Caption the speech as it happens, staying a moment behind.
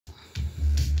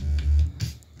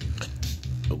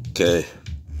Okay.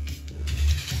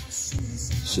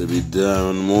 Should be done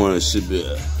in the morning.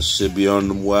 Should be on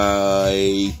the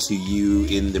way to you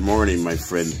in the morning, my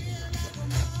friend.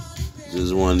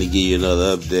 Just wanted to give you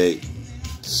another update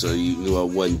so you knew I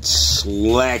wasn't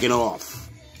slacking off.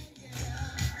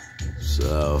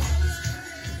 So,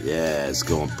 yeah, it's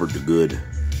going pretty good.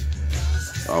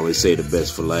 I always say the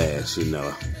best for last, you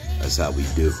know. That's how we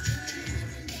do.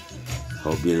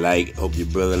 Hope you like it. Hope your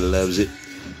brother loves it.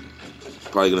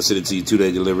 Probably gonna send it to you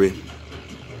 2-day delivery.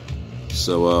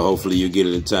 So hopefully you get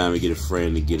it in time and get a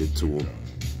friend to get it to him.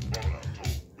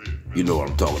 You know what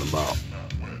I'm talking about.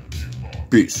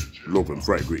 Peace. Lopen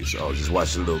Frank Grease. I was just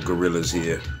watching little gorillas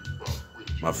here.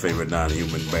 My favorite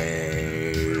non-human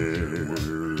band.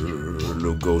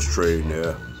 Little ghost train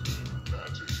there.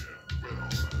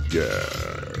 Yeah,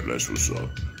 that's what's up.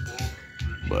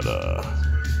 But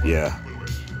yeah.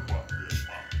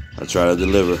 I try to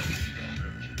deliver.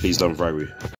 Peace, Lopen Frank Grease.